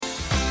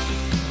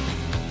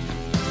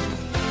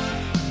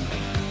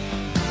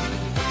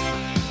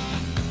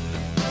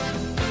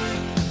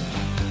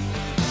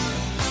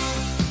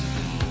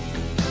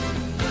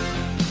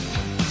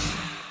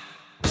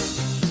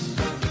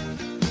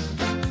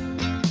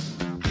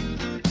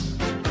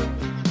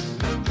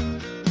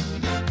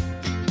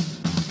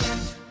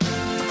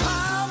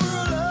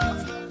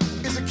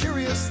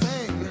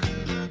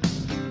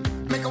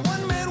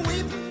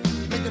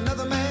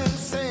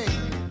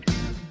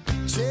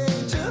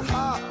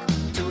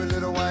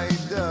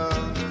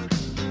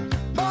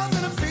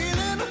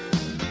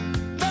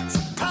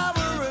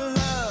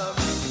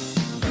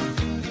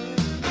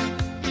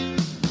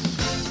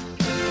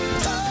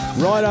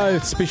Righto,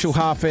 special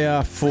half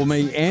hour for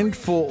me and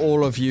for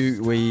all of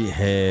you. We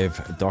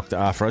have Dr.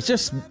 Afraz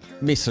just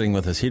messing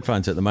with his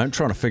headphones at the moment,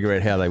 trying to figure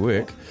out how they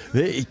work.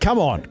 Come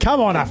on,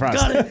 Afraz.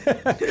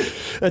 Got it.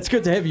 It's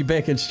good to have you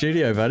back in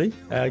studio, buddy.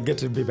 Good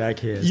to be back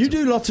here. You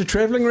do lots of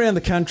travelling around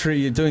the country.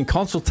 You're doing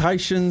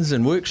consultations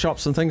and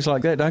workshops and things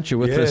like that, don't you,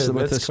 with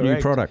this new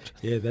product?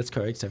 Yeah, that's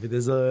correct, Steffi.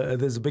 There's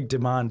a big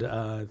demand,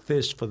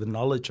 thirst for the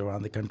knowledge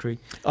around the country.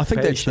 I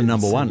think that's the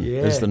number one,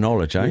 is the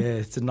knowledge, eh? Yeah,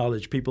 it's the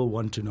knowledge. People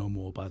want to know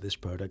more about this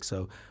product.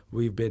 So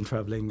we've been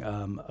travelling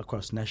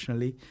across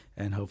nationally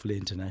and hopefully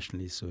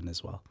internationally soon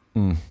as well.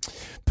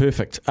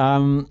 Perfect.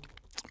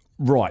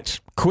 Right.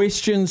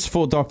 Questions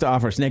for Dr.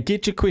 Afraz. Now,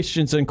 get your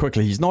questions in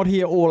quickly. He's not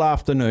here all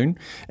afternoon.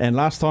 And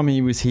last time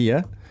he was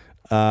here,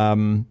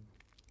 the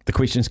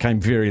questions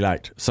came very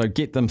late. So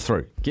get them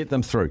through.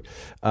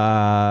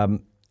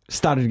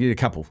 Started to get a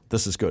couple.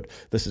 This is good.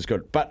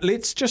 But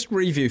let's just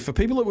review. For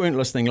people that weren't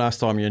listening last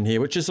time you're in here,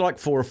 which is like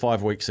 4 or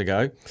 5 weeks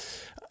ago,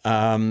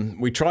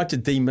 we tried to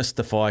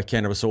demystify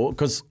cannabis oil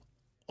because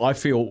I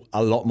feel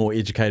a lot more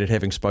educated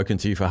having spoken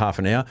to you for half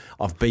an hour.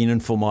 I've been in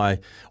for my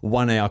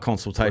 1 hour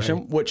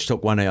consultation, which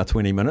took 1 hour,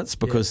 20 minutes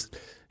because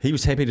he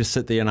was happy to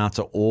sit there and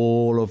answer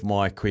all of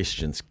my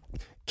questions.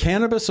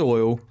 Cannabis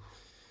oil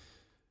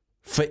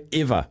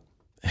forever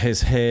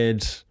has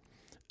had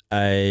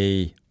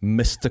a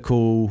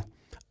mystical,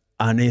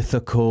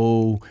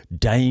 unethical,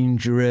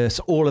 dangerous,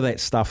 all of that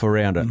stuff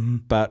around it.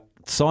 But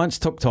science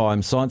took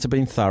time. Science have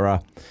been thorough.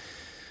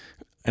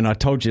 And I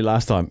told you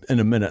last time, in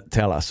a minute,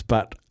 tell us.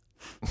 But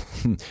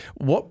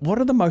what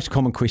are the most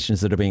common questions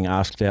that are being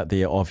asked out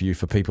there of you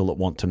for people that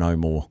want to know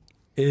more?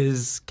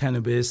 Is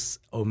cannabis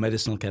or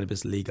medicinal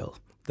cannabis legal?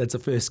 That's the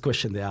first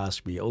question they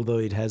ask me. Although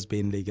it has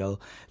been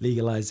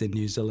legalized in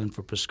New Zealand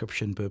for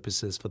prescription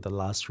purposes for the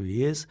last 3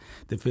 years,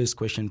 the first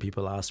question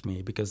people ask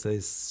me, because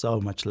there's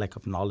so much lack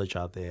of knowledge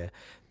out there,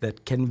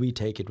 that can we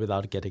take it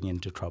without getting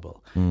into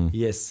trouble?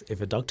 Yes,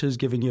 if a doctor is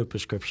giving you a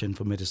prescription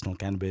for medicinal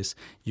cannabis,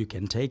 you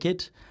can take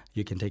it.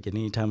 You can take it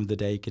any time of the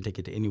day. You can take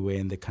it anywhere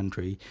in the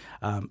country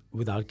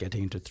without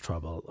getting into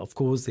trouble. Of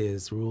course,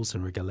 there's rules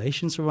and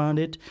regulations around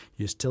it.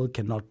 You still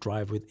cannot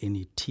drive with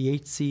any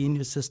THC in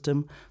your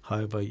system.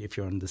 However, if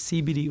you're on the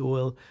CBD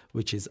oil,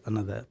 which is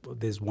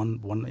there's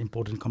one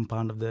important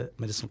compound of the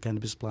medicinal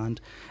cannabis plant,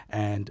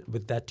 and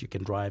with that you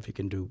can drive, you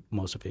can do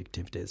most of your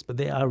activities. But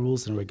there are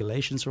rules and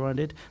regulations around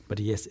it. But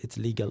yes, it's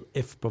legal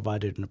if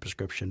provided in a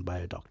prescription by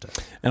a doctor.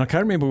 And I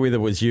can't remember whether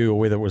it was you or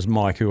whether it was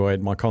Mike who I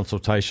had my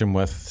consultation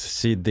with,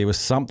 said there was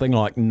something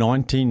like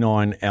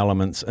 99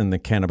 elements in the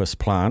cannabis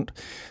plant.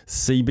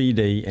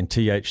 CBD and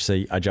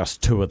THC are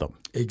just 2 of them.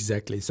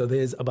 Exactly. So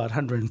there's about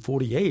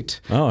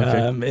 148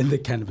 in the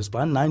cannabis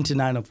plant,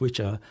 99 of which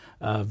are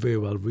very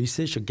well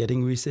researched or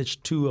getting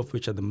researched, 2 of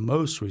which are the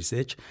most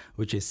researched,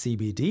 which is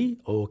CBD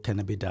or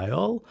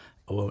cannabidiol,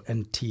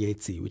 and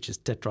THC, which is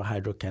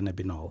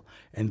tetrahydrocannabinol.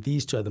 And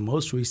these 2 are the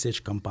most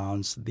researched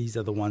compounds. These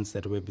are the ones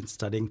that we've been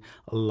studying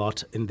a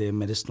lot in their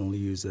medicinal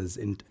uses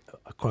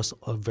across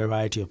a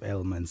variety of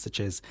ailments, such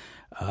as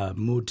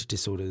mood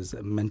disorders,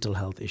 mental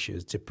health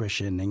issues,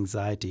 depression,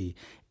 anxiety,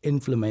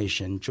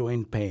 inflammation,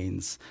 joint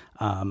pains,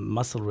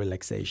 muscle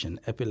relaxation,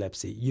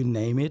 epilepsy, you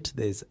name it.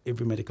 There's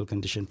every medical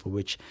condition for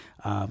which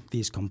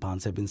these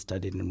compounds have been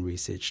studied and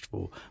researched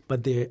for.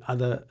 But there are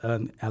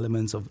other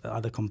elements of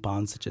other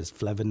compounds such as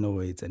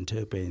flavonoids and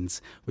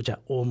terpenes, which are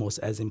almost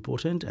as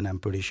important. And I'm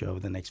pretty sure over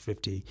the next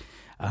 20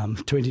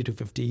 to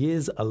 50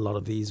 years, a lot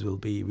of these will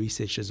be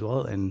researched as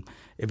well, and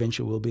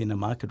eventually we'll be in a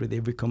market with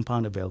every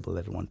compound available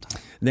at one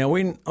time. Now,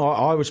 when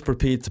I was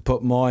prepared to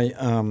put my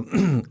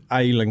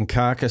ailing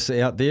carcass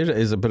out there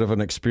as a bit of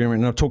an experiment,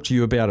 and I talked to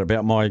you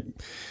about my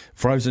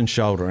frozen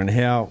shoulder and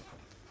how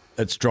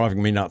it's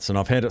driving me nuts, and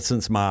I've had it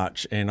since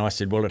March, and I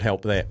said, will it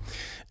help that?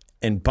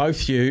 And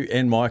both you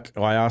and Mike,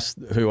 I asked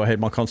who I had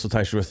my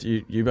consultation with,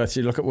 you both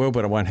said, look, it will,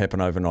 but it won't happen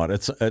overnight.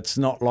 It's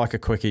not like a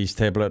Quickies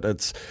tablet.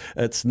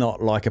 It's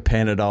not like a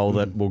Panadol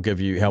that will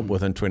give you help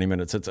within 20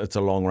 minutes. It's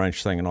a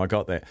long-range thing, and I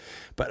got that.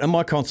 But in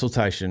my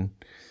consultation,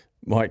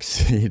 Mike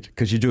said,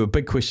 because you do a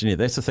big questionnaire,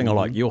 that's the thing I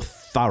like, you're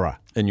thorough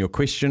in your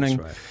questioning.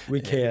 That's right.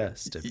 We care,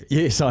 Stevie.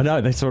 Yes, I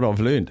know. That's what I've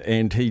learned.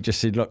 And he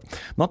just said, look,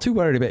 I'm not too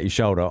worried about your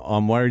shoulder.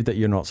 I'm worried that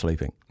you're not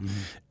sleeping.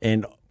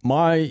 And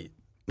my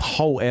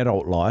whole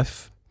adult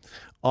life,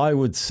 I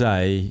would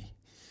say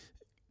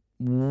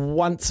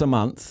once a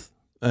month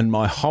in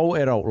my whole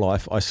adult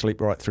life, I sleep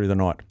right through the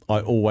night. I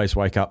always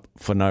wake up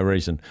for no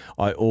reason.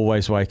 I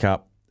always wake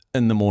up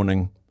in the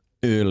morning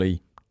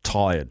early,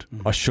 tired.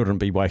 I shouldn't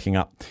be waking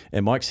up.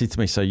 And Mike said to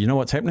me, so you know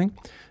what's happening?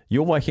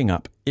 You're waking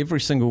up every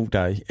single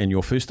day and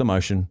your first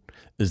emotion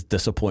is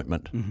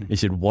disappointment. He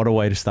said, what a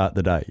way to start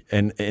the day.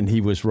 And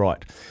he was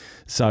right.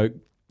 So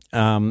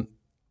the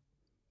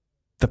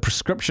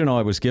prescription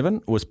I was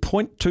given was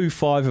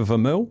 0.25 of a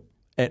mil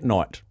at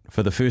night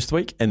for the first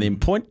week, and then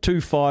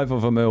 0.25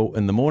 of a mil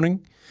in the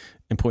morning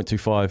and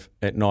 0.25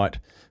 at night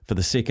for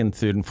the second,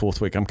 third and fourth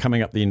week. I'm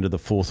coming up the end of the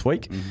 4th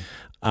week.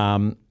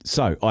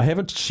 So I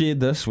haven't shared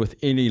this with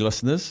any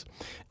listeners,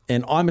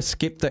 and I'm a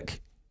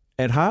skeptic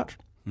at heart,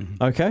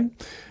 okay?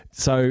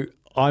 So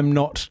I'm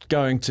not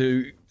going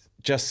to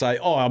just say,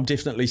 oh, I'm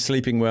definitely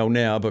sleeping well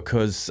now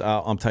because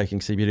I'm taking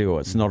CBD oil.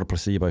 It's not a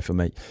placebo for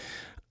me.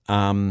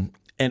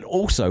 And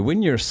also,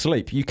 when you're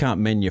asleep, you can't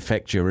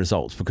manufacture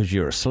results because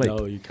you're asleep.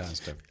 No, you can't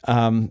stop.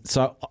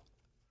 So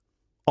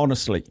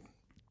honestly,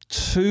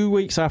 2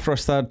 weeks after I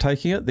started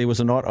taking it, there was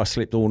a night I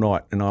slept all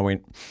night and I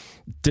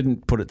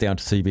didn't put it down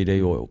to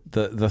CBD oil.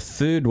 The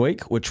third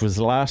week, which was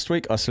last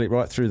week, I slept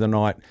right through the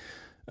night,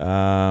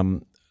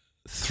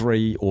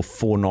 3 or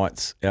 4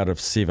 nights out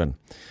of 7.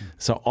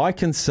 So I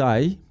can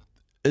say,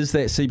 is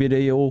that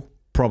CBD oil?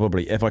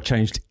 Probably. Have I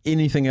changed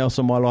anything else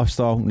in my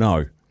lifestyle?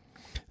 No.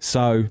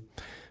 So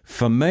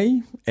for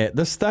me, at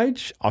this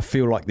stage, I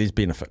feel like there's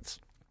benefits.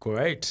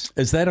 Great.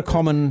 Is that a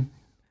common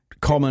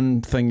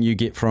thing you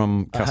get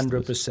from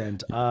customers?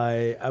 100%.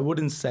 I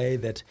wouldn't say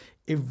that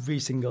every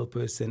single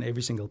person,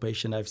 every single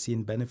patient I've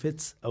seen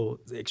benefits or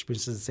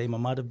experiences the same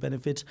amount of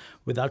benefit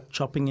without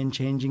chopping and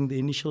changing the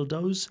initial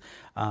dose.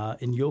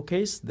 In your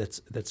case,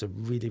 that's a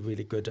really,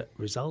 really good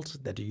result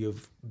that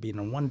you've been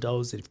on one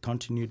dose, you've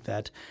continued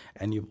that,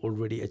 and you've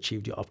already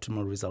achieved your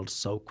optimal results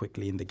so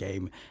quickly in the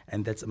game.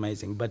 And that's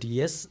amazing. But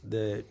yes,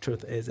 the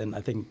truth is, and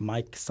I think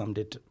Mike summed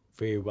it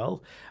very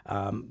well,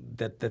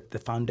 that the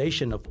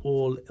foundation of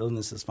all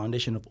illnesses,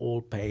 foundation of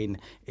all pain,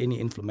 any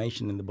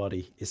inflammation in the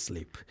body is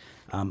sleep.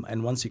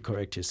 And once you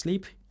correct your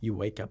sleep, you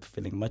wake up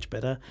feeling much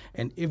better.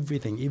 And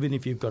everything, even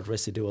if you've got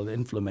residual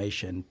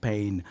inflammation,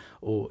 pain,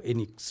 or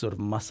any sort of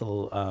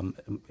muscle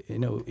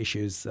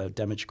issues,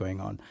 damage going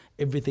on,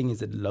 everything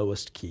is at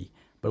lowest key.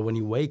 But when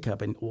you wake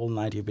up and all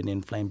night you've been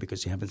inflamed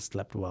because you haven't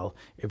slept well,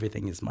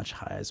 everything is much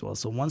higher as well.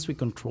 So once we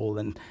control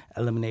and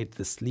eliminate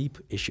the sleep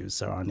issues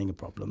surrounding a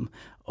problem,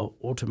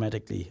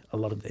 automatically a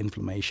lot of the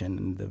inflammation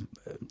and the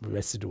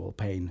residual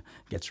pain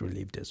gets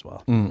relieved as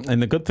well.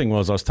 And the good thing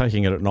was I was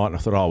taking it at night and I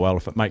thought, oh, well,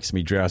 if it makes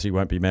me drowsy, it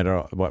won't matter,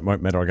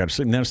 I go to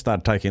sleep. And then I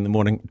started taking it in the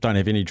morning, don't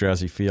have any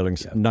drowsy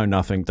feelings, no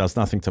nothing, does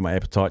nothing to my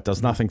appetite,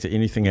 does nothing to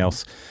anything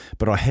else.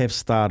 But I have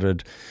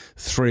started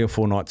 3 or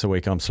 4 nights a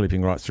week, I'm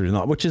sleeping right through the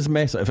night, which is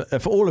massive.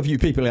 If all of you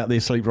people out there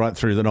sleep right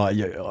through the night,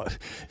 you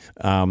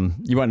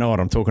won't know what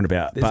I'm talking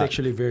about. There's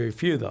actually very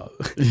few, though.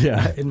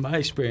 Yeah. In my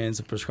experience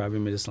of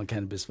prescribing medicinal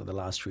cannabis for the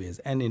last 3 years,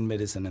 and in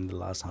medicine in the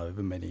last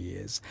however many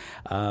years,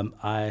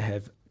 I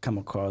have come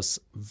across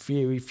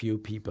very few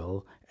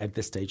people at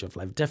this stage of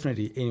life,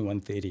 definitely anyone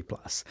 30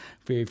 plus,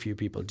 very few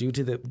people due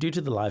to the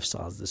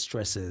lifestyles, the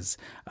stresses,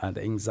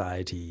 the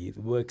anxiety,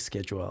 the work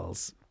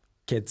schedules,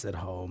 kids at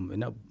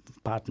home,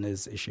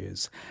 partners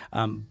issues,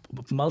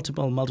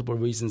 multiple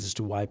reasons as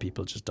to why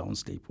people just don't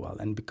sleep well.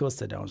 And because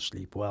they don't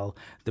sleep well,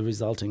 the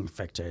resulting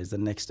factor is the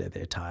next day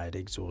they're tired,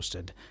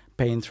 exhausted,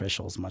 pain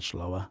thresholds much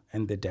lower,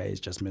 and their day is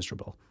just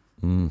miserable.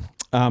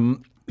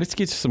 Let's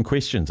get to some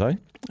questions,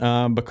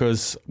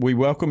 because we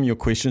welcome your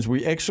questions.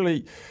 We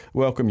actually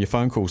welcome your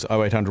phone calls,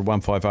 0800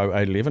 150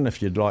 811,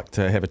 if you'd like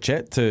to have a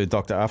chat to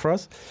Dr.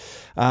 Afraz.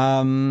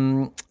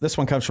 This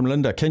one comes from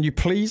Linda. Can you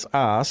please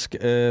ask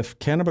if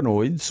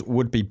cannabinoids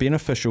would be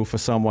beneficial for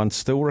someone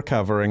still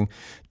recovering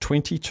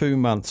 22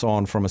 months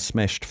on from a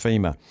smashed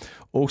femur?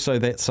 Also,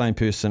 that same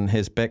person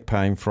has back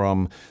pain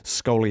from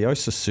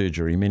scoliosis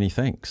surgery. Many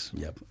thanks.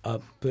 Yep.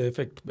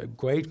 Perfect.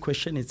 Great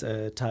question. It's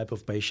a type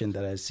of patient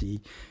that I see.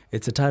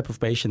 It's a type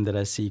of patient that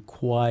I see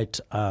quite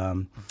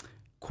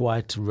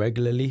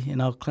regularly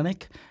in our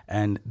clinic.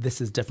 And this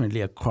is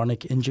definitely a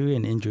chronic injury,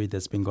 an injury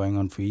that's been going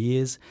on for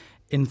years.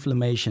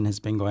 Inflammation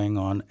has been going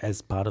on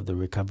as part of the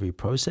recovery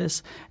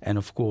process. And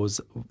of course,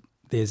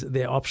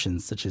 there are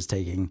options such as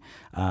taking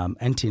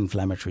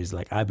anti-inflammatories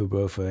like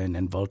ibuprofen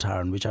and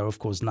Voltaren, which are, of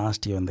course,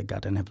 nasty on the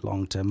gut and have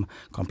long-term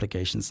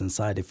complications and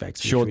side effects.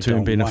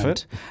 Short-term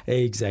benefit?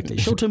 Exactly.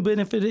 Short-term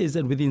benefit is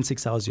that within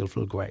 6 hours you'll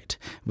feel great.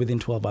 Within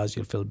 12 hours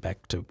you'll feel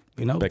back to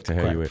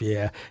how you were.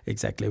 Yeah,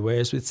 exactly.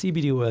 Whereas with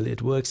CBD oil,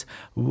 it works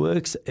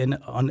in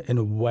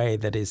a way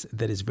that is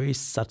very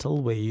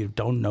subtle, where you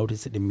don't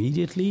notice it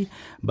immediately,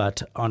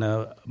 but on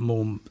a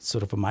more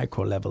sort of a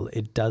micro level,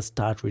 it does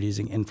start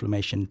reducing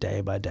inflammation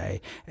day by day,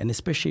 and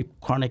especially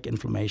chronic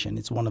inflammation.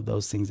 It's one of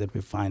those things that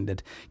we find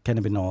that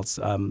cannabinoids,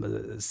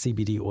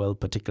 CBD oil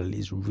particularly,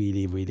 is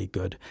really, really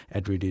good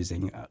at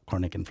reducing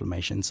chronic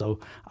inflammation. So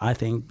I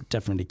think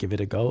definitely give it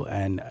a go,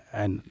 and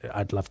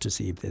I'd love to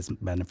see if there's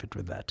benefit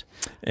with that.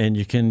 And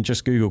you can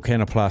just Google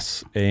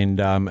CannaPlus, and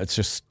it's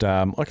just,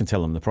 I can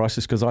tell them the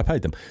prices because I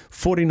paid them.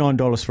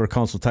 $49 for a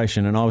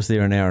consultation, and I was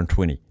there an hour and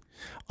 20.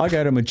 I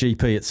go to my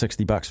GP at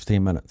 $60 for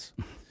 10 minutes.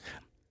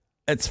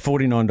 It's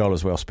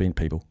 $49 well spent,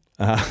 people,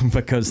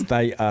 because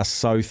they are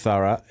so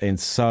thorough, and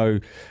so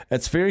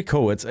it's very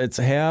cool. It's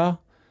how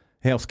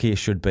healthcare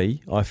should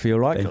be, I feel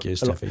like. Thank you,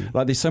 Steffi.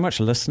 Like there's so much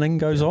listening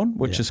goes on,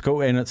 which is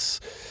cool, and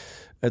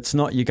it's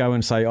not you go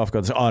and say, I've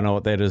got this, I know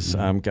what that is,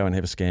 go and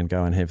have a scan,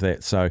 go and have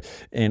that. So,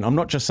 and I'm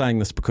not just saying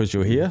this because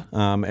you're here.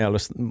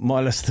 My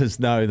listeners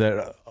know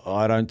that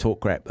I don't talk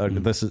crap.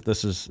 This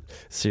is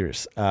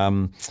serious.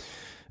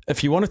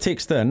 If you want to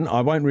text in,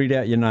 I won't read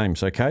out your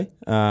names, okay?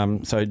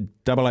 So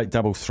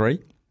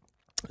 8833.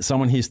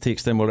 Someone here's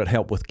text in, will it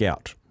help with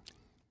gout?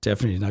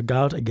 Definitely. Now,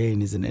 gout,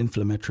 again, is an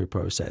inflammatory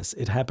process.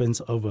 It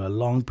happens over a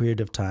long period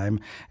of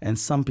time, and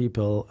some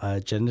people are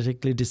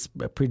genetically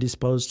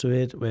predisposed to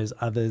it, whereas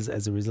others,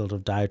 as a result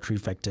of dietary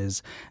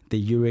factors, the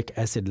uric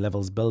acid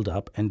levels build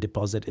up and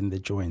deposit in the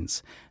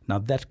joints. Now,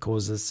 that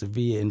causes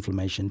severe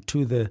inflammation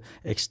to the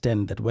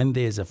extent that when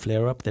there's a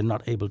flare-up, they're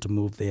not able to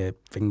move their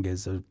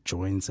fingers or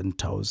joints and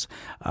toes,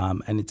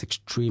 and it's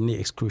extremely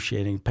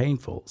excruciating,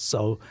 painful.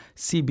 So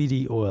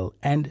CBD oil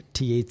and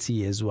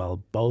THC as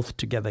well, both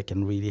together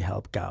can really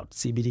help gout.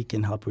 CBD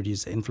can help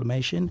reduce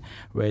inflammation,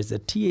 whereas the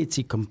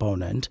THC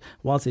component,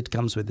 whilst it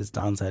comes with its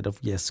downside of,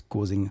 yes,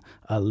 causing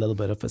a little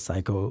bit of a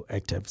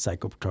psychoactive,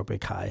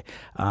 psychotropic high,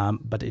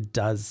 but it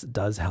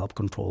does help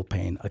control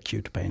pain,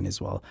 acute pain as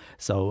well.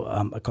 So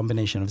a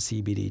combination of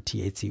CBD,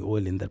 THC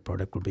oil in that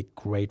product would be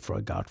great for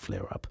a gout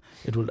flare-up.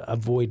 It will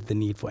avoid the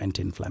need for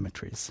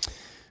anti-inflammatories.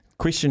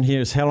 Question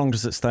here is, how long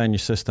does it stay in your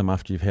system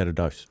after you've had a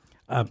dose?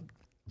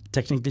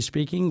 Technically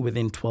speaking,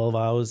 within 12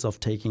 hours of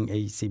taking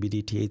a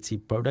CBD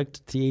THC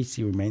product,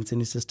 THC remains in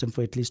your system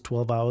for at least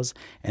 12 hours,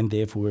 and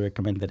therefore we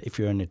recommend that if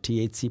you're on a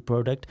THC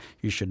product,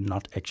 you should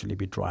not actually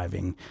be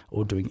driving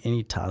or doing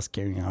any task,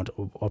 carrying out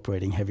or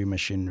operating heavy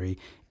machinery,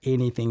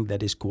 anything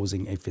that is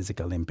causing a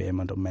physical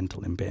impairment or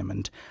mental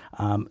impairment.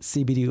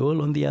 CBD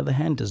oil, on the other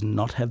hand, does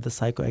not have the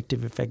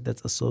psychoactive effect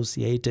that's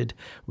associated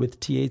with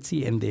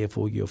THC, and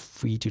therefore you're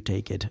free to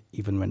take it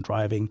even when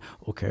driving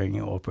or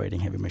carrying or operating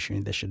heavy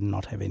machinery. They should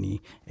not have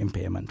any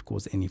impairment,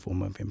 cause any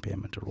form of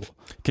impairment at all.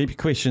 Keep your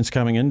questions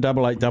coming in.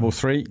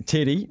 8833.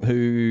 Teddy,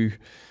 who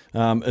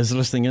is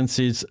listening in,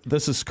 says,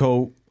 this is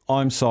cool,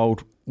 I'm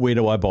sold, where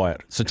do I buy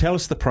it? So tell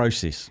us the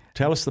process.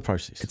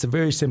 It's a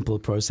very simple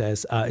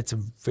process. It's a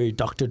very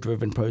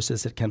doctor-driven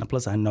process at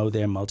CannaPlus. I know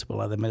there are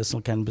multiple other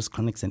medicinal cannabis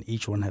clinics, and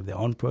each one have their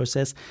own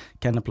process.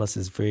 CannaPlus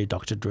is very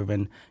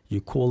doctor-driven. You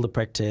call the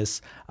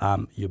practice,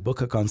 you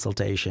book a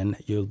consultation,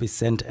 you'll be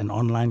sent an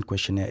online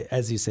questionnaire.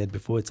 As you said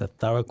before, it's a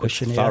thorough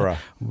questionnaire. Thorough.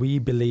 We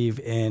believe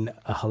in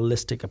a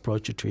holistic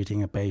approach to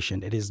treating a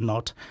patient. It is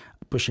not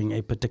pushing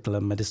a particular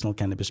medicinal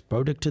cannabis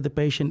product to the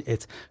patient.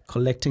 It's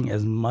collecting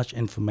as much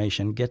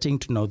information, getting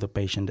to know the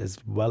patient as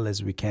well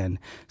as we can,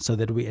 so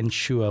that we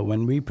ensure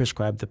when we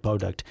prescribe the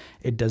product,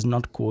 it does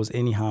not cause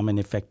any harm and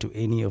effect to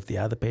any of the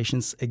other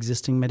patient's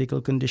existing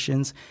medical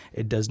conditions.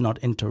 It does not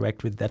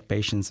interact with that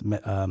patient's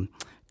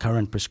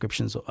current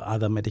prescriptions or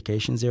other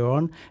medications they're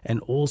on,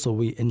 and also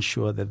we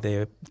ensure that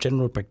their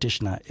general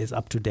practitioner is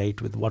up to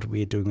date with what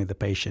we're doing with the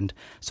patient,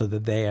 so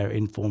that they are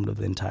informed of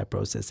the entire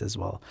process as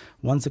well.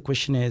 Once the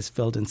questionnaire is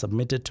filled and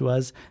submitted to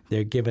us,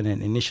 they're given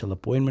an initial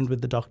appointment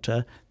with the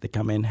doctor. They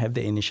come in, have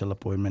the initial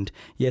appointment.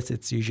 Yes,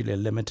 it's usually a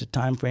limited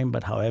time frame,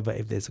 but however,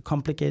 if there's a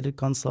complicated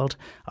consult,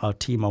 our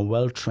team are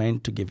well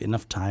trained to give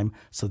enough time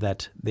so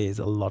that there's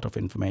a lot of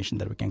information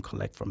that we can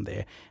collect from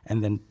there.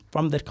 And then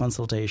from that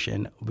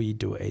consultation, we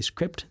do a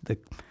script.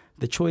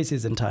 The choice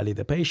is entirely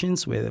the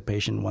patient's, where the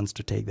patient wants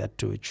to take that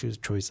to a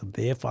choice of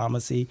their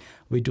pharmacy.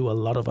 We do a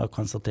lot of our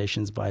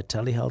consultations via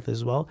telehealth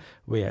as well,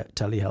 where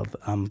telehealth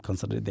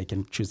they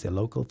can choose their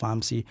local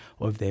pharmacy,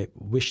 or if they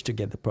wish to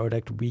get the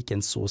product, we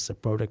can source the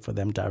product for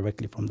them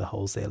directly from the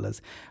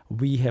wholesalers.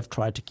 We have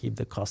tried to keep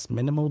the cost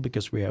minimal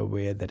because we are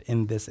aware that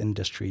in this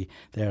industry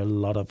there are a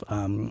lot of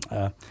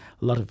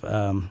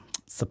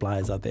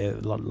suppliers out there, a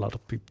lot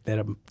of people that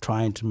are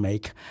trying to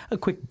make a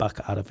quick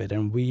buck out of it,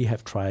 and we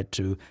have tried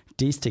to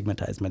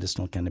destigmatize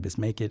medicinal cannabis,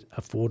 make it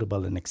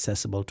affordable and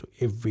accessible to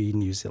every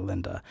New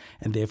Zealander,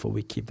 and therefore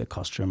we keep the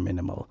cost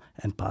minimal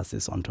and pass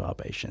this on to our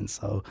patients.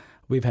 So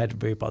we've had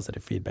very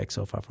positive feedback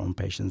so far from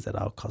patients that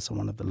our costs are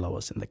one of the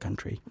lowest in the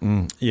country.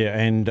 Yeah,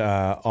 and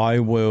I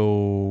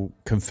will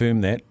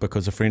confirm that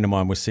because a friend of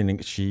mine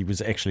she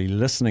was actually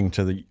listening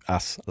to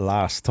us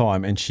last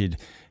time, and she'd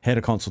had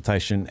a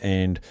consultation,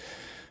 and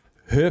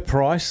her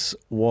price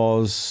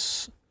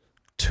was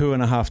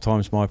 2.5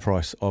 times my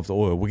price of the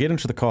oil. We'll get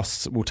into the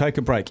costs. We'll take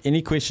a break.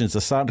 Any questions are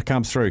starting to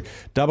come through.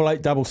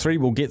 8833,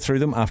 we'll get through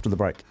them after the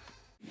break.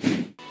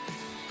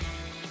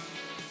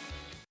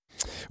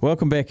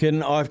 Welcome back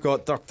in. I've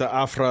got Dr.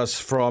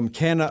 Afraz from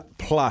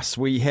CannaPlus.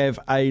 We have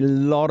a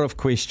lot of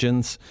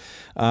questions.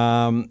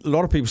 A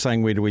lot of people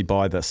saying, where do we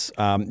buy this?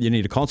 You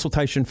need a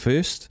consultation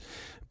first,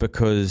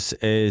 because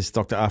as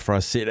Dr.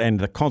 Afraz said, and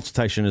the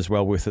consultation is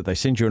well worth it, they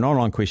send you an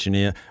online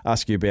questionnaire,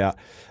 ask you about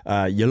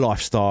your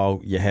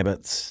lifestyle, your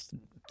habits,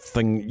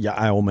 your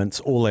ailments,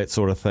 all that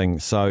sort of thing.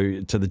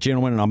 So to the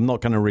gentleman, and I'm not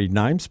going to read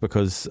names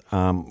because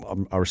I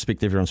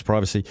respect everyone's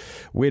privacy,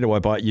 where do I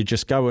buy it? You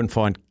just go and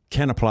find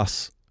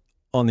CannaPlus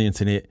on the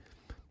internet,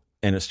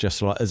 and it's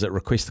just like, is it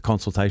request a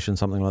consultation,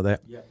 something like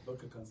that? Yeah,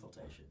 book a consultation.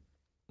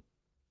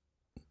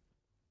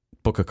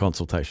 Book a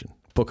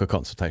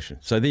consultation.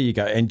 So there you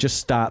go, and just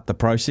start the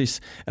process.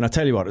 And I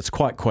tell you what, it's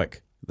quite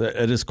quick.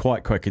 It is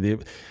quite quick.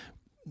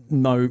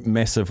 No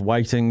massive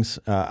waitings.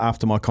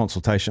 After my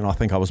consultation, I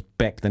think I was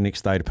back the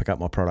next day to pick up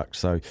my product.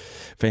 So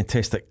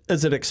fantastic.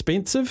 Is it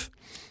expensive?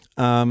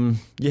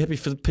 You happy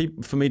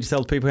for me to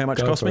tell people how much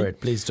it cost me? Go for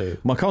it, please do.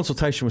 My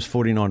consultation was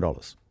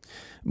 $49.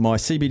 My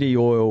CBD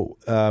oil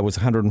was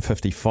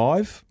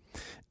 $155.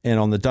 and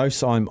on the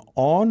dose I'm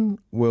on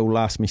will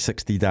last me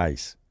 60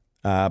 days.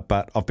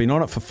 But I've been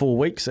on it for 4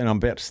 weeks and I'm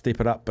about to step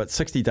it up. But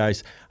 60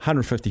 days,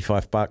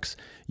 $155.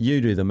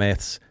 You do the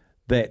maths.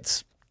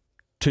 That's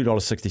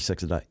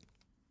 $2.66 a day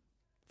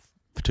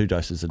for 2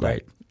 doses a day.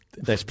 Great.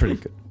 That's pretty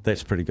good.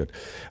 That's pretty good.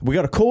 We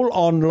got a call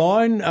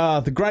online.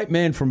 The great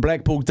man from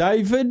Blackpool,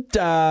 David.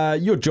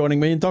 You're joining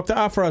me and Dr.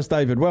 Afraz.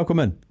 David, welcome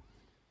in.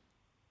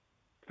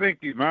 Thank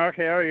you, Mark.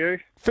 How are you?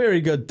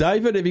 Very good,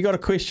 David. Have you got a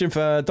question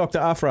for Dr.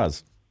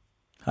 Afraz?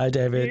 Hi,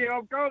 David.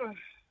 Yeah,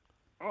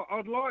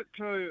 I'd like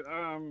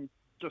to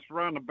just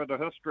run a bit of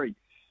history.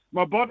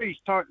 My body's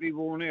totally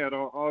worn out.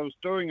 I was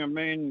doing a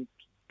man's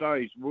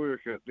day's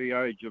work at the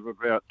age of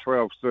about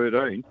 12,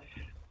 13.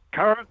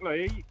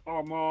 Currently,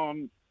 I'm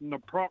on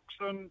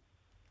naproxen,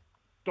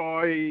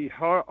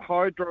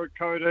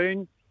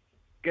 dihydrocodeine,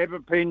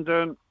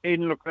 gabapentin,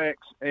 Enlofax,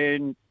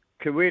 and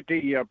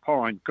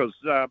quetiapine.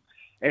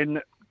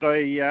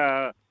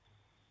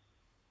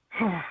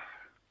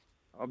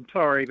 I'm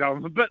sorry,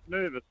 I'm a bit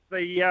nervous.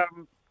 The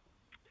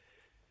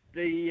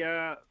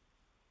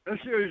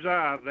issues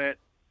are that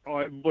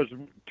I was,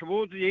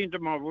 towards the end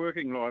of my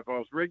working life, I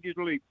was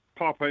regularly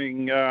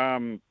popping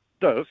bulging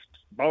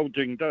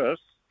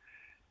discs.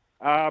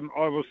 I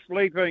was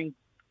sleeping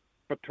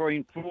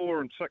between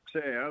 4 and 6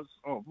 hours.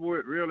 I've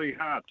worked really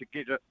hard to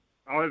get it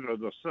over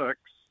the 6,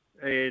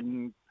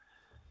 and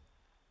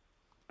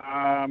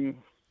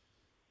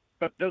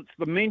but it's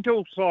the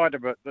mental side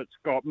of it that's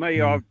got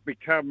me. I've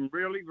become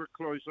really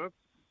reclusive.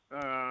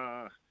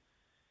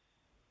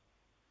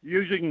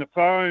 Using the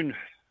phone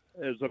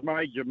is a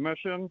major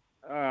mission.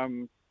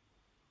 And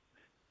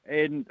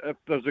if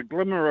there's a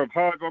glimmer of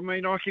hope, I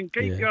mean, I can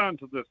keep going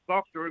to this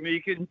doctor and he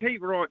can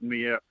keep writing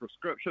me out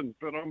prescriptions,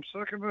 but I'm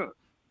sick of it.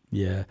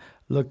 Yeah.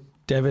 Look,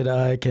 David,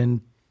 I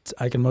can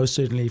most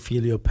certainly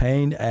feel your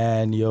pain,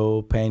 and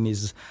your pain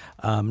is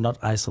not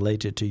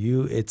isolated to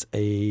you. It's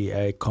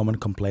a common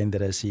complaint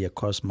that I see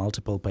across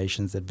multiple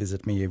patients that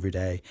visit me every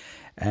day.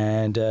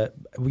 And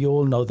we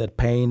all know that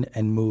pain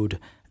and mood,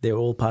 they're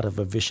all part of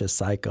a vicious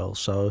cycle.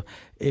 So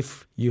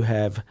if you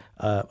have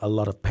a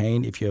lot of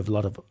pain, if you have a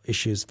lot of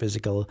issues,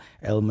 physical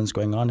ailments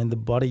going on in the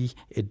body,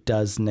 it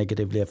does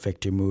negatively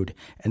affect your mood.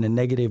 And a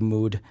negative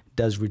mood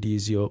does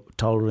reduce your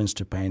tolerance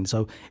to pain.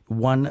 So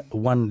one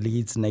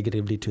leads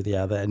negatively to the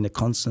other in a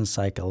constant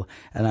cycle.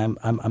 And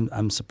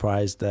I'm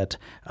surprised that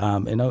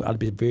I'd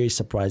be very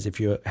surprised if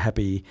you're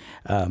happy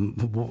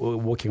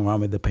walking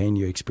around with the pain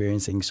you're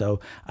experiencing. So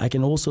I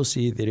can also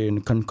see that in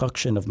a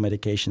concoction of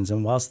medications.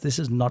 And whilst this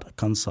is not a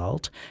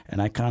consult,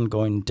 and I can't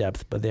go in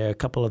depth, but there are a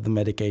couple of the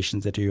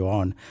medications that you're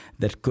on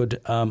that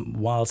could,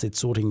 whilst it's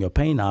sorting your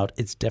pain out,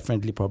 it's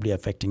definitely probably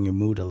affecting your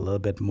mood a little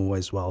bit more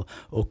as well,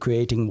 or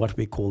creating what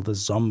we call the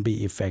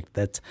zombie effect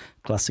that's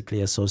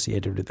classically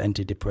associated with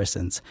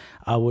antidepressants.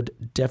 I would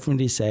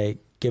definitely say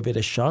give it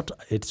a shot.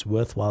 It's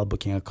worthwhile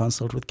booking a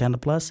consult with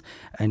CannaPlus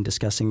and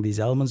discussing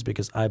these elements,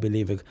 because I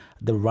believe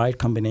the right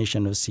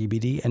combination of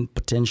CBD and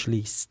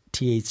potentially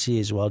THC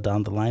as well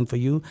down the line for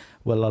you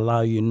will allow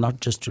you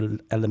not just to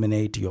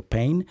eliminate your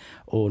pain,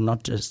 or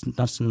not just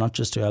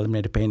to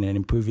eliminate the pain and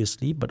improve your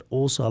sleep, but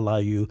also allow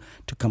you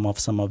to come off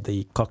some of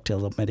the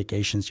cocktail of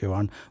medications you're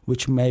on,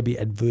 which may be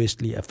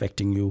adversely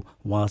affecting you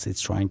whilst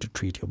it's trying to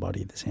treat your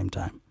body at the same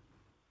time.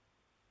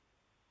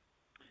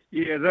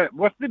 Yeah,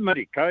 what's the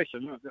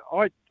medication?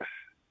 I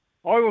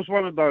was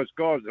one of those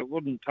guys that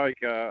wouldn't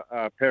take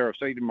a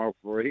paracetamol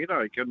for a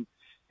headache, and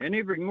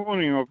every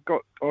morning I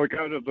go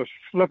to the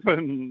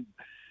flipping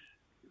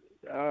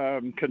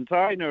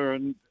container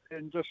and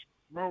just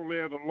roll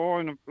out a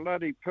line of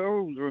bloody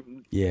pills.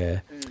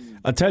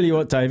 I tell you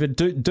what, David,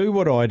 do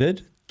what I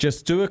did.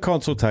 Just do a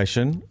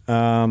consultation.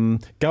 Go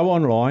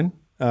online.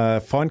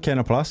 Find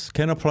CannaPlus,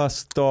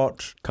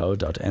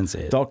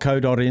 cannaplus.co.nz,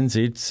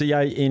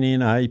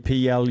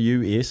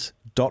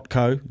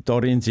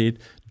 CannaPlus.co.nz.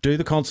 Do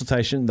the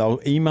consultation. They'll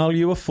email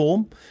you a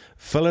form,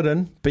 fill it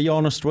in, be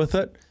honest with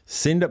it,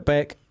 send it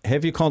back,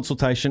 have your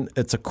consultation.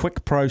 It's a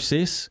quick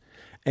process,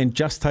 and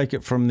just take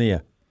it from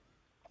there.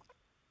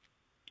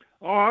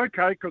 Oh,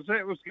 okay, because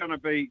that was going to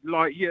be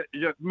like,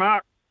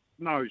 Mark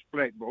knows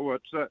Blackpool.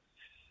 It's,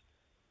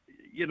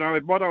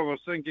 what I was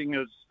thinking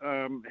is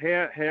how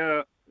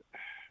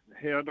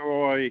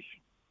do I...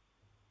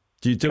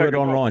 Do you do it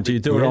online? Do you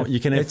do it on?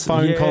 You can have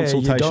phone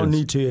consultations. You don't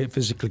need to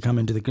physically come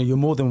into the clinic. You're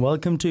more than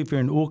welcome to if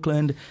you're in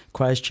Auckland,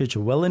 Christchurch,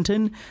 or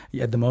Wellington.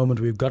 At the moment,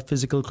 we've got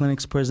physical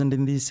clinics present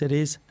in these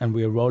cities, and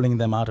we're rolling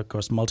them out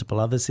across multiple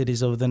other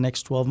cities over the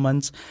next 12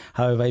 months.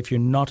 However, if you're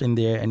not in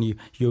there, and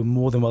you're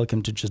more than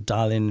welcome to just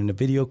dial in a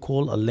video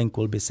call. A link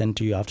will be sent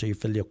to you after you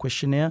fill your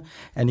questionnaire,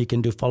 and you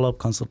can do follow-up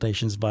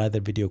consultations via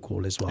the video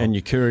call as well. And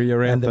you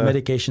courier out and the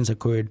medications are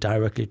couriered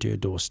directly to your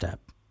doorstep.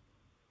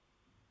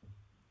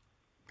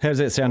 How's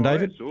that sound,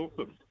 David? That's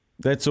awesome.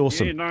 That's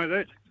awesome. Yeah,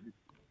 no,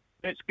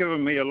 that's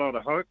given me a lot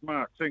of hope,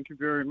 Mark. Thank you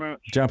very much.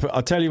 Jumper,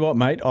 I'll tell you what,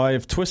 mate, I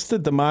have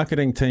twisted the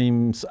marketing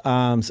team's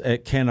arms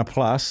at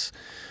CannaPlus.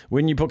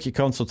 When you book your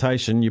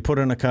consultation, you put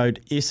in a code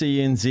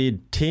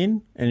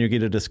SENZ10 and you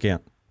get a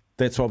discount.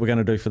 That's what we're going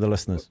to do for the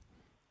listeners.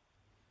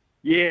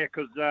 Yeah,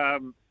 because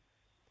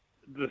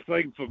the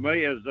thing for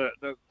me is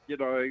that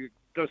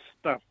this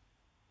stuff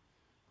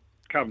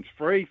comes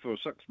free for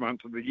 6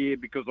 months of the year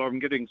because I'm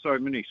getting so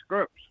many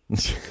scripts.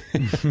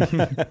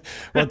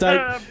 Well,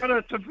 Dave, but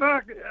it's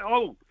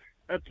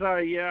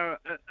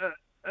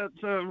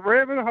it's a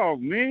rabbit hole,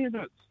 man.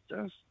 It's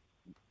just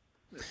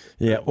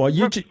well,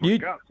 you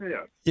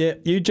yeah.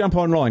 you jump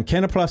online,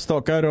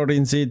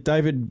 CannaPlus.co.nz.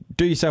 David,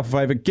 do yourself a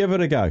favour, give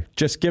it a go.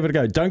 Just give it a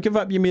go. Don't give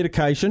up your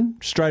medication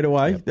straight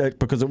away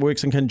because it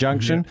works in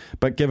conjunction,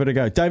 but give it a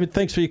go. David,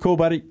 thanks for your call,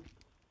 buddy.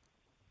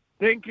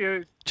 Thank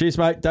you. Cheers,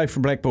 mate. Dave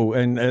from Blackpool,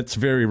 and it's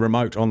very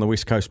remote on the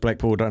west coast,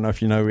 Blackpool. Don't know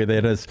if you know where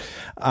that is.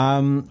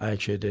 I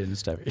actually didn't,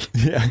 Stevie.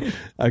 Yeah.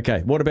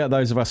 Okay. What about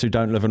those of us who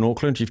don't live in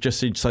Auckland? You've just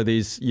said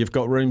you've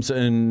got rooms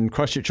in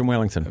Christchurch and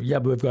Wellington. Yeah,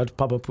 but we've got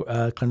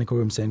pop-up clinical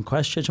rooms in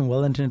Christchurch and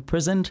Wellington at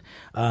present.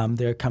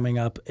 They're coming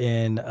up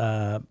in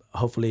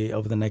hopefully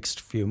over the next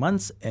few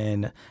months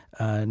in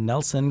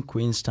Nelson,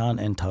 Queenstown,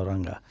 and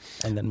Tauranga,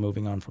 and then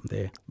moving on from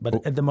there.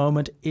 But at the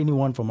moment,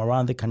 anyone from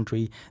around the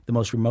country, the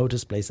most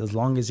remotest place, as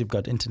long as you've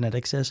got internet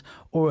access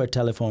or a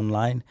telephone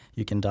line,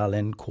 you can dial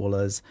in, call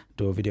us,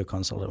 do a video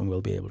consult, and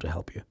we'll be able to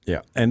help you.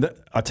 Yeah, and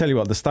I tell you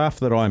what, the staff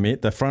that I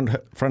met, the front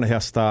of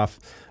house staff,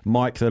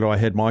 Mike that I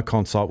had my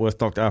consult with,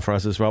 Dr.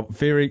 Afraz as well,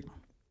 very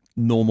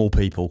normal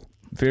people.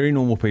 Very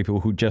normal people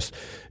who just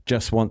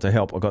want to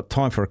help. I've got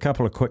time for a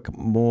couple of quick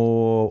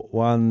more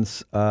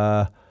ones.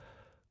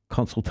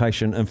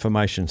 Consultation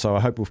information. So I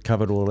hope we've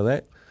covered all of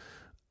that.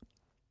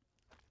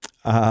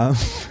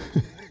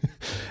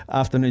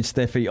 Afternoon,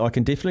 Staffy. I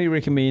can definitely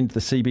recommend the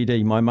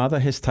CBD. My mother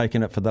has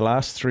taken it for the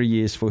last 3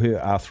 years for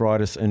her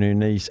arthritis in her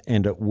knees,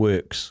 and it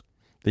works.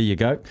 There you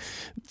go.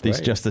 There's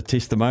Great. just a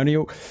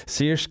testimonial.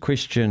 Serious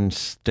question,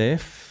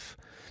 Steph,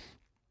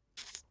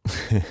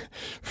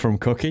 from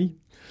Cookie.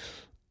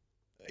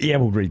 Yeah,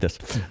 we'll read this.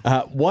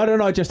 Why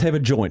don't I just have a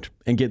joint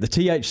and get the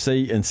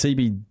THC and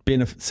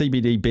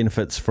CBD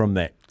benefits from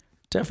that?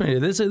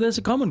 Definitely. There's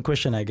a common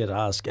question I get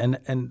asked,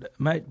 and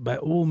mate, by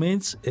all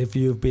means, if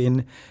you've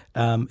been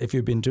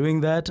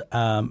doing that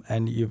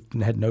and you've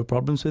had no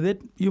problems with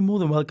it, you're more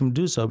than welcome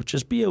to do so. But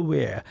just be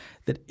aware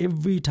that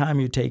every time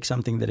you take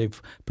something that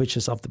you've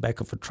purchased off the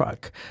back of a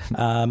truck,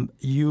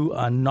 you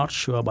are not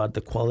sure about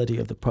the quality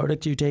of the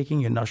product you're taking.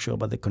 You're not sure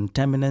about the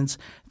contaminants,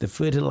 the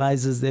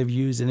fertilizers they've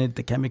used in it,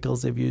 the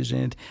chemicals they've used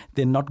in it.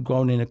 They're not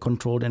grown in a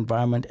controlled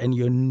environment, and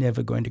you're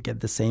never going to get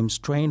the same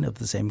strain of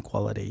the same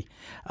quality.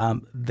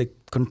 The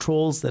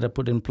controls that are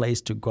put in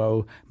place to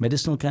grow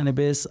medicinal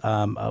cannabis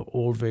are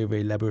all very,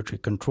 very laboratory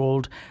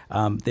controlled.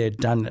 They're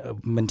done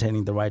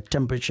maintaining the right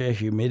temperature,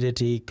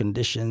 humidity,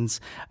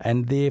 conditions,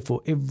 and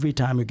therefore every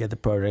time you get the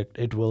product,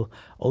 it will,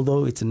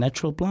 although it's a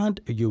natural plant,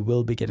 you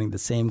will be getting the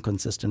same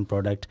consistent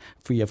product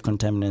free of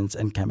contaminants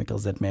and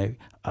chemicals that may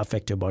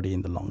affect your body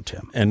in the long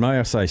term. And may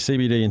I say,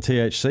 CBD and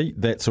THC,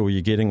 that's all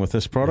you're getting with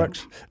this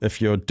product. Yeah.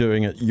 If you're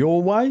doing it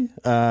your way,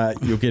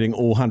 you're getting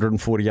all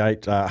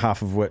 148,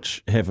 half of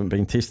which haven't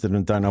been tested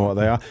and don't know what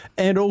they are.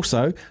 And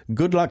also,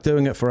 good luck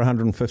doing it for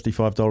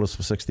 $155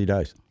 for 60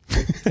 days.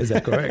 Is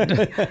that correct?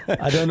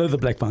 I don't know the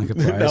black market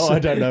price. No, I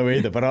don't know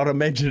either, but I'd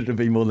imagine it would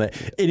be more than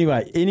that.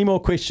 Anyway, any more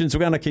questions?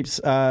 We're going to keep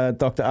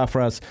Dr.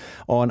 Afraz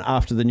on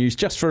after the news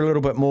just for a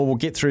little bit more. We'll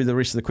get through the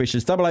rest of the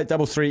questions.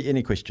 8833,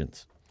 any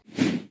questions?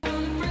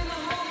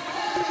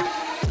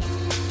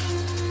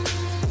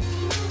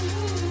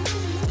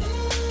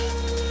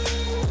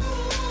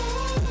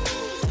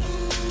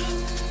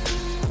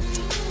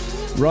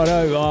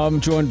 Righto,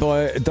 I'm joined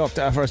by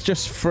Dr. Afraz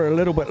just for a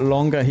little bit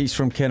longer. He's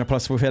from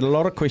CannaPlus. We've had a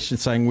lot of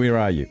questions saying, where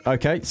are you?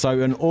 Okay, so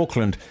in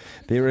Auckland,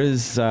 there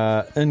is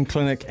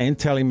in-clinic and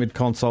telemed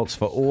consults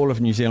for all of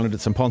New Zealand.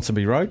 It's in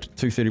Ponsonby Road,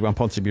 231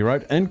 Ponsonby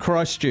Road. In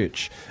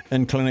Christchurch,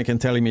 in-clinic and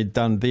telemed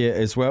done there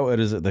as well. It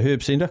is at the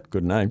Herb Centre,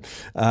 good name,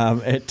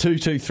 at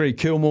 223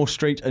 Kilmore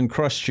Street in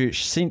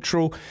Christchurch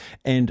Central.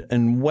 And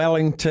in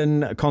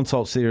Wellington,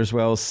 consults there as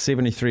well,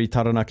 73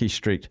 Taranaki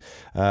Street,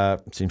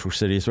 Central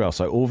City as well.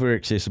 So all very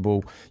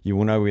accessible. You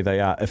will know where they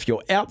are. If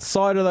you're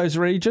outside of those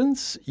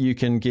regions, you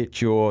can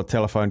get your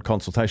telephone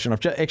consultation.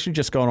 I've actually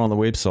just gone on the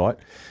website.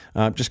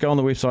 Just go on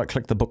the website,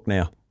 click the book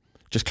now.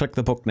 Just click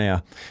the book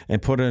now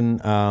and put in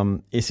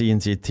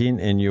SENZ10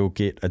 and you'll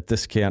get a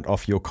discount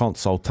off your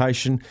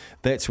consultation.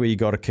 That's where you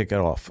got to kick it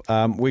off.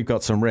 We've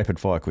got some rapid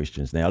fire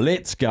questions now.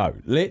 Let's go.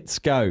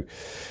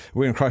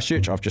 We're in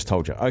Christchurch. I've just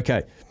told you.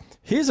 Okay.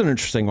 Here's an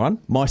interesting one.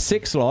 My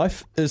sex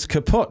life is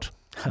kaput.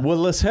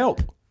 Will this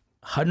help?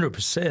 100%.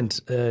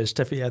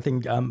 Steffi, I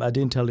think I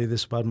didn't tell you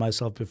this about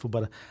myself before,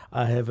 but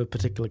I have a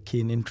particular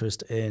keen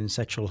interest in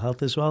sexual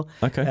health as well.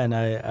 Okay. And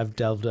I've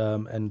delved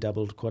and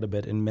dabbled quite a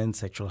bit in men's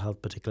sexual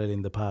health, particularly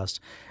in the past.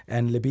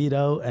 And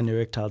libido and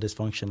erectile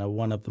dysfunction are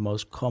one of the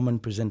most common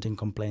presenting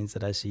complaints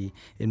that I see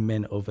in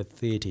men over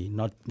 30,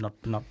 not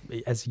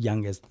as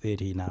young as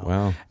 30 now.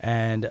 Wow.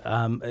 And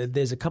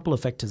there's a couple of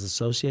factors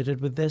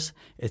associated with this.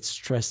 It's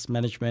stress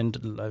management,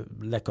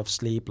 lack of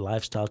sleep,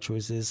 lifestyle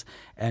choices,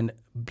 and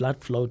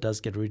blood flow does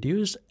get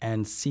reduced,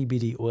 and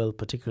CBD oil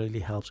particularly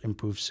helps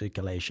improve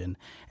circulation.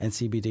 And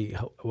CBD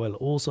oil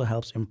also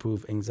helps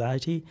improve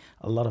anxiety.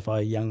 A lot of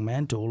our young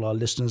men, to all our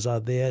listeners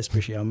out there,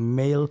 especially our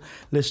male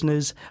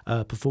listeners,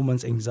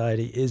 performance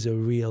anxiety is a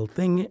real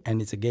thing,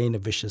 and it's again a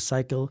vicious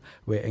cycle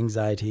where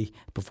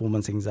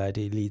performance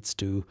anxiety leads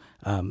to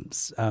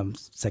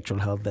sexual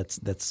health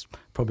that's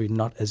probably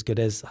not as good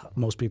as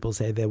most people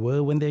say they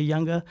were when they're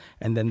younger,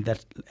 and then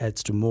that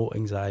adds to more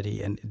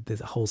anxiety, and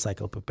the whole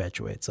cycle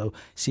perpetuates. So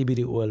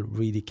CBD oil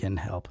really can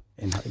help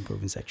in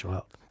improving sexual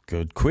health.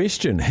 Good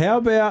question. How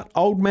about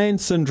old man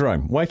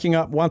syndrome, waking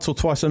up once or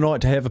twice a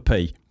night to have a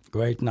pee?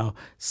 Great. Now,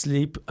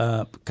 sleep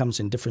comes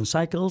in different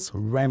cycles.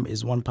 REM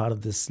is one part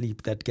of the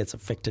sleep that gets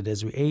affected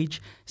as we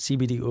age.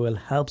 CBD oil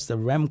helps the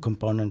REM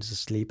component of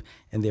sleep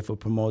and therefore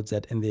promotes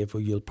that, and therefore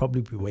you'll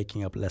probably be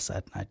waking up less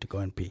at night to go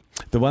and pee.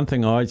 The one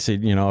thing I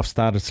said, I've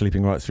started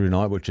sleeping right through the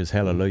night, which is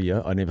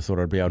hallelujah. I never thought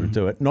I'd be able to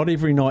do it. Not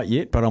every night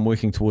yet, but I'm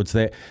working towards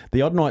that.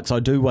 The odd nights I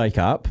do wake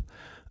up,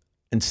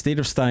 instead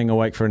of staying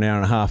awake for an hour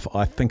and a half,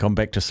 I think I'm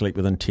back to sleep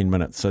within 10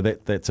 minutes. So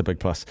that's a big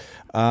plus.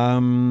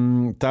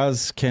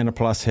 Does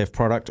CannaPlus have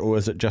product, or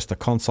is it just a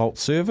consult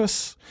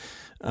service?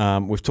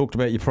 We've talked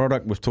about your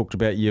product. We've talked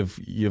about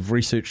you've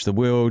researched the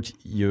world.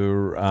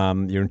 Your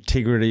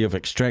integrity of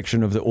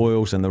extraction of the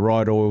oils and the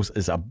right oils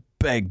is a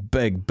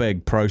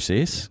big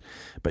process,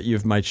 but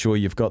you've made sure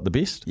you've got the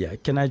best. Yeah,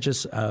 can I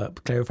just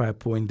clarify a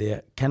point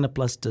there?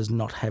 CannaPlus does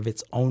not have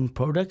its own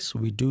products.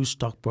 We do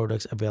stock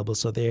products available.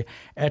 So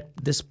at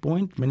this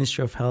point,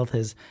 Ministry of Health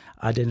has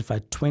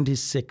identified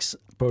 26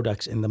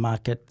 products in the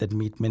market that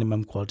meet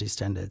minimum quality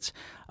standards.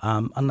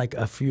 Unlike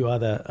a few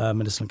other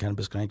medicinal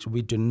cannabis clinics,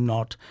 we do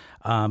not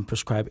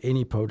prescribe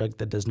any product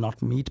that does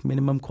not meet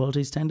minimum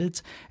quality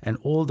standards, and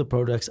all the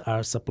products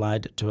are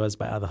supplied to us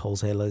by other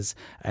wholesalers,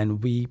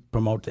 and we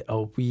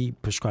we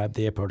prescribe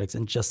their products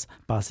and just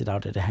pass it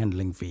out at a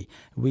handling fee.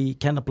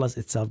 CannaPlus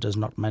itself does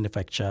not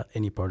manufacture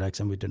any products,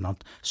 and we do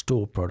not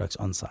store products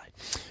on site.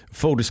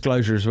 Full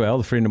disclosure as well,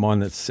 a friend of mine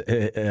that's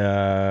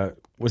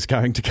was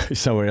going to go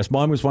somewhere else.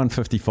 Mine was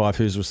 155,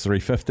 hers was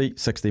 350,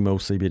 60 ml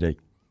CBD.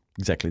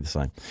 Exactly the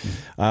same.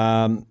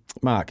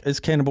 Mark, is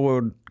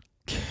cannabinoid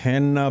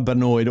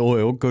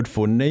oil good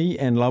for knee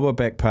and lower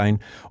back pain?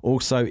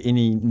 Also,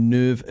 any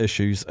nerve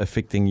issues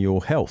affecting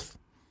your health?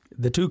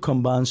 The two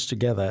combines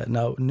together.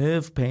 Now,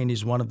 nerve pain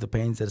is one of the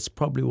pains that is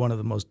probably one of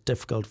the most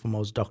difficult for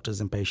most doctors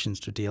and patients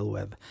to deal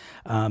with.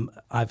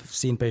 I've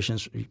seen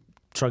patients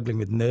struggling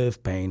with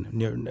nerve pain,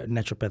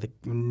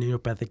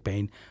 neuropathic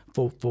pain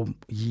for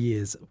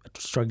years,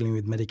 struggling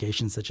with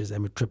medications such as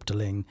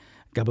amitriptyline,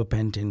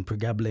 gabapentin,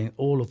 pregabalin,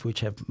 all of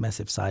which have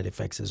massive side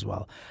effects as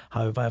well.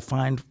 However, I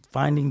find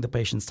finding the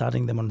patient,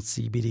 starting them on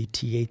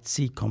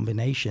CBD-THC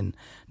combination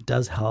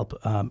does help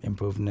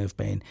improve nerve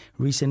pain.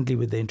 Recently,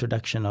 with the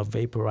introduction of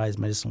vaporized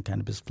medicinal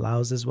cannabis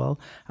flowers as well,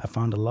 I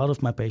found a lot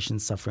of my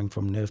patients suffering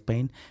from nerve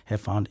pain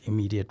have found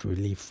immediate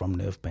relief from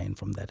nerve pain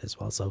from that as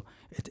well. So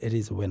it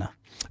is a winner.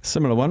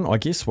 Similar one, I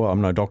guess. Well, I'm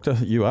no doctor.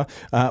 You are.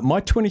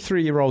 My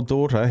 23-year-old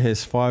daughter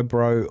has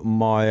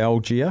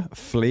fibromyalgia,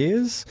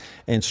 flares,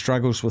 and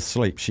struggles with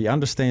sleep. She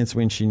understands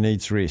when she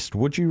needs rest.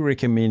 Would you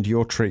recommend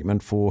your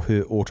treatment for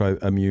her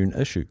autoimmune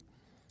issue?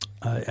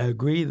 I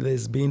agree.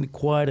 There's been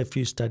quite a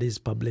few studies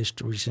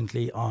published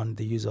recently on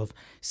the use of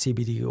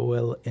CBD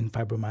oil in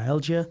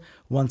fibromyalgia.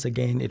 Once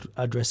again, it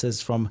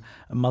addresses from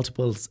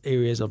multiple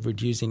areas of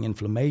reducing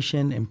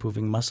inflammation,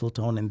 improving muscle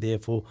tone, and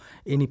therefore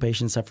any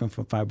patient suffering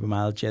from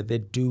fibromyalgia, they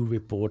do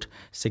report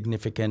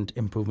significant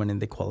improvement in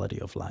the quality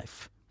of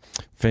life.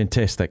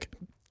 Fantastic.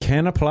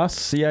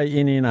 CannaPlus,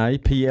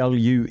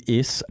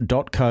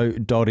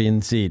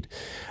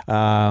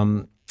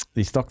 CannaPlus.co.nz.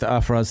 These Dr.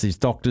 Afraz, these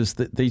doctors,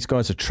 these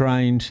guys are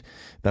trained,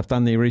 they've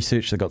done their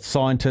research, they've got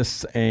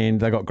scientists, and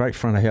they've got great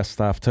front of house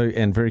staff too,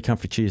 and very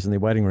comfy chairs in their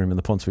waiting room in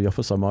the Ponsonby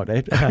office, I might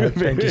add.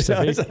 Thank you,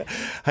 Sophie.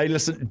 Hey,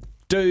 listen,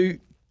 do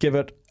give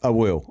it a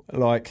whirl.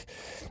 Like,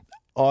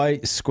 I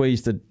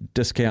squeezed a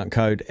discount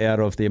code out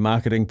of their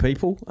marketing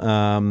people.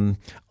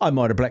 I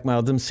might have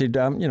blackmailed them, said,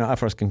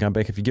 Afraz can come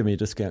back if you give me a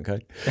discount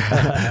code.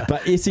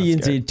 But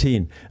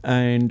SENZ10,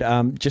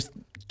 and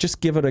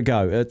just give it a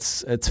go.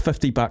 It's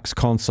 $50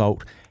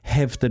 consult.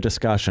 Have the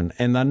discussion,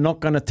 and they're not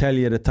going to tell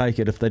you to take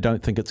it if they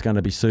don't think it's going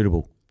to be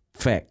suitable.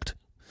 Fact.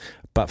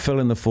 But fill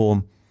in the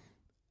form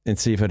and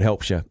see if it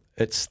helps you.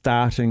 It's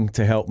starting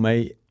to help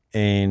me,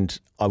 and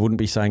I wouldn't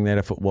be saying that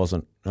if it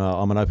wasn't.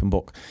 I'm an open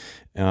book.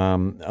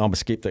 I'm a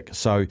skeptic.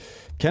 So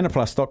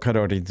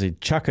CannaPlus.co.nz,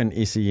 chuck in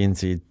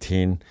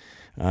SENZ10,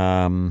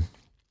 and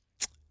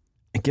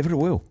give it a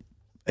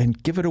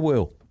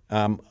whirl.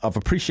 I've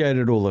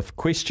appreciated all the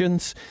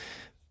questions.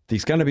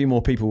 there's going to be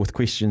more people with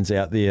questions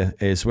out there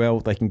as well.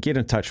 They can get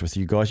in touch with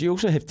you guys. You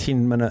also have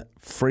 10-minute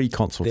free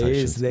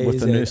consultations with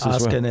the nurse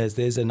as well.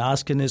 There's an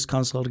Ask a Nurse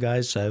consult,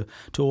 guys. So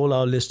to all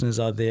our listeners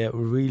out there,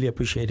 we really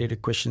appreciated the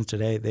questions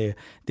today.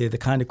 They're the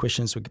kind of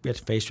questions we get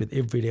faced with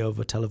every day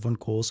over telephone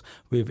calls.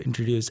 We've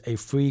introduced a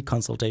free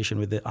consultation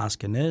with the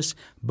Ask a Nurse.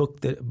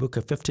 Book a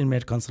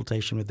 15-minute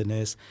consultation with the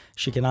nurse.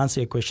 She can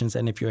answer your questions,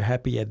 and if you're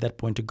happy at that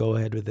point to go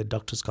ahead with the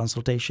doctor's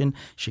consultation,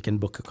 she can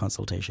book a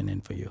consultation in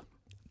for you.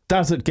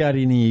 Does it get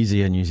any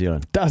easier, New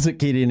Zealand? Does it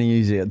get any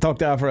easier?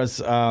 Dr.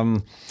 Afraz,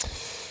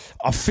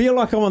 I feel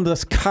like I'm on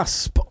this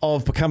cusp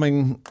of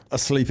becoming a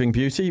sleeping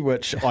beauty,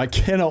 which I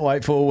cannot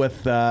wait for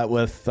with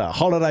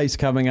holidays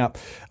coming up.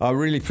 I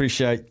really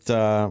appreciate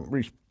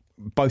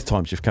both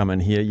times you've come in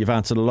here. You've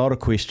answered a lot of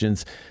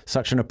questions.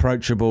 Such an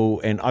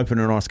approachable and open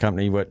and honest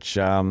company, which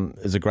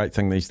is a great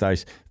thing these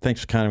days.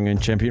 Thanks for coming in,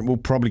 champion. We'll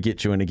probably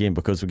get you in again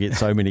because we get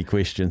so many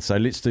questions. So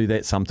let's do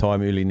that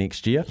sometime early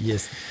next year.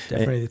 Yes,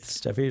 definitely,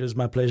 Steffi. It was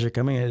my pleasure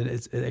coming.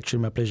 It's actually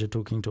my pleasure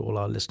talking to all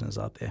our listeners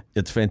out there.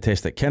 It's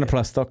fantastic.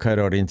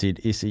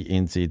 CannaPlus.co.nz,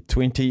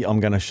 SENZ20.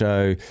 I'm going to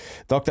show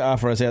Dr.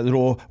 Afraz out the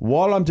door.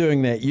 While I'm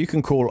doing that, you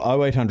can call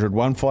 0800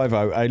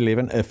 150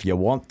 811 if you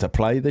want to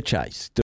play the chase.